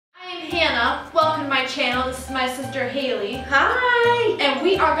Hannah. Welcome to my channel. This is my sister Haley. Hi! And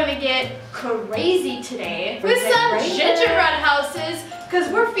we are gonna get crazy today with some gingerbread houses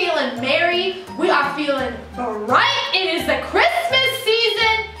because we're feeling merry. We are feeling bright. It is the Christmas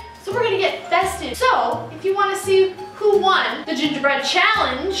season. So we're gonna get festive. So if you want to see who won the gingerbread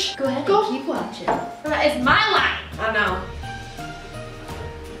challenge, go ahead and keep watching. That is my line. I know.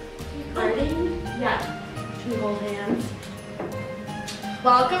 Ready? Yeah. We hold hands.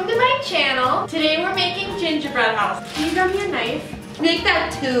 Welcome to my channel. Today we're making gingerbread house. Can you grab me a knife? Make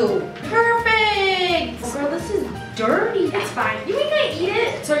that two. Perfect! Oh, girl, this is dirty. It's fine. You ain't gonna eat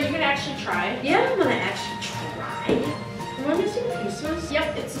it. So are you gonna actually try? Yeah, I'm gonna actually try. Am I missing pieces?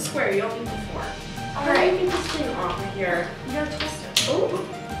 Yep, it's a square. You don't need the fork. Alright, get this thing off of here. You gotta twist it. Oh.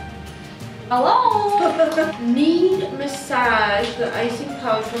 Hello? Knead, massage the icing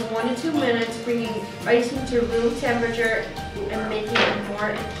pouch for 1 to 2 minutes, bringing icing to room temperature and making it more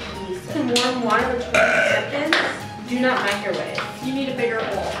adhesive. In warm water for 20 seconds. Do not microwave. You need a bigger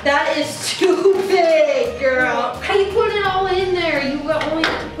bowl. That is too big, girl. How you put it all in there? You only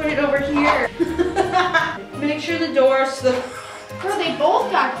have to put it over here. Make sure the doors. Girl, they both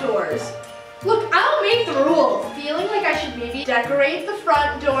got doors. Look, I don't make the rules. Feeling like I should maybe decorate the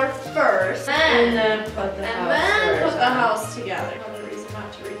front door first. And then put the house together. Another reason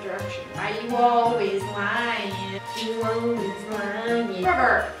not to read directions. Why you always lying? You always lying.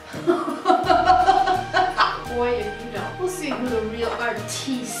 Trevor. Boy, if you don't. We'll see who the real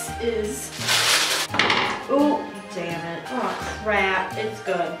artiste is. Oh, damn it. Oh, crap. It's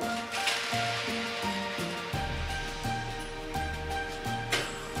good.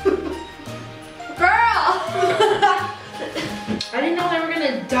 I didn't know they were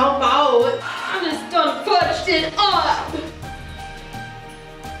gonna dump out. I just done fudged it up.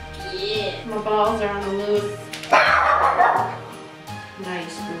 Yeah. My balls are on the loose.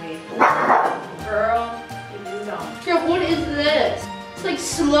 Nice, great. Girl, you don't. Girl, what is this? It's like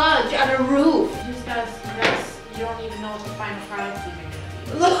sludge on a roof. You just gotta, you don't even know what the final product's even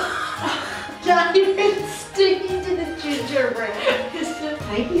gonna Look. Not even sticking to the gingerbread.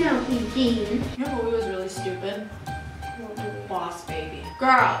 I know, Pinky. You know what was really stupid? Boss baby.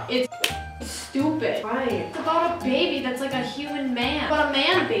 Girl, it's stupid. Why? It's about a baby that's like a human man. It's about a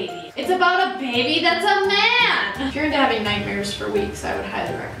man baby. It's about a baby that's a man. If you're into having nightmares for weeks, I would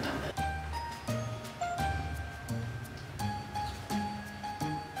highly recommend it.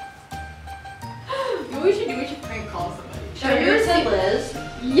 You know what we should do? We should prank call somebody. Should I use Liz?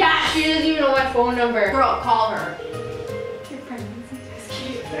 Yes! She doesn't even know my phone number. Girl, call her.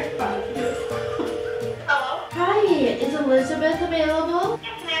 Hi, is Elizabeth available?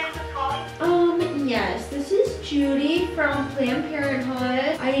 Yes, this is Judy from Planned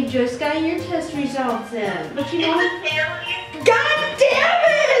Parenthood. I just got your test results in. But you know what? God damn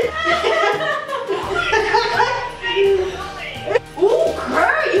it! Ooh,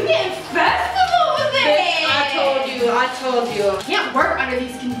 girl, you getting festive over there! I told you. Can't work under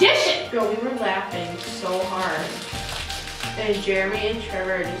these conditions! Girl, we were laughing so hard. And Jeremy and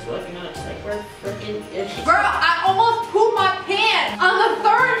Trevor are just looking at us like we're freaking idiots. Girl, I almost pooped my pants on the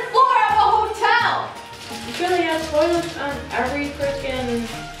 3rd floor of a hotel! You really have toilets on every freaking...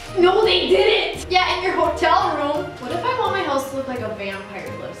 No, they didn't! Yeah, in your hotel room. What if I want my house to look like a vampire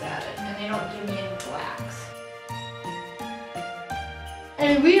lives at it and they don't give me any blacks?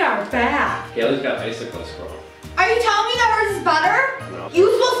 And we are back. Haley's got icicles, girl. Are you telling me that hers is better? No. You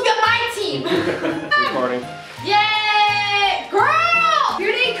were supposed to be on my team! Recording. Yay! Girl!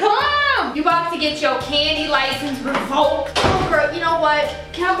 Here they come! You about to get your candy license revoked. Oh girl, you know what?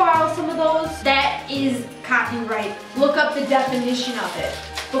 Can I borrow some of those? That is copyright. Look up the definition of it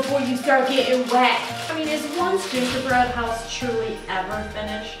before you start getting wet. I mean, is one's gingerbread house truly ever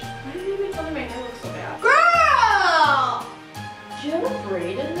finished? Why did you make fun of my hair look so bad? Girl! Do you have a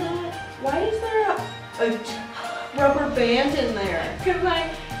braid in that? Why is there a rubber band in there? Because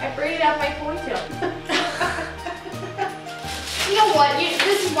I braided out my ponytail. You know what?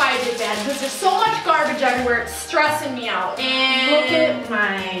 This is why I did that. Because there's so much garbage everywhere. It's stressing me out. And look at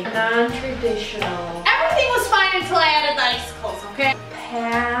my non-traditional everything was fine until I added the icicles, okay?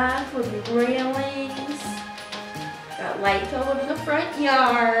 path with railings. Got lights all over the front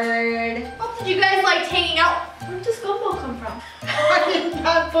yard. Well, did you guys like hanging out? Where did this gumbo come from? I did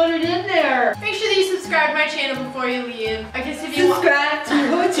not put it in there. Make sure that you subscribe to my channel before you leave. I guess if you subscribe to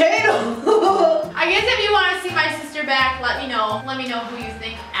my channel. I guess if you want to see my sister back, let me know. Let me know who you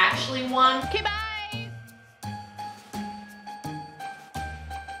think actually won. Okay, bye.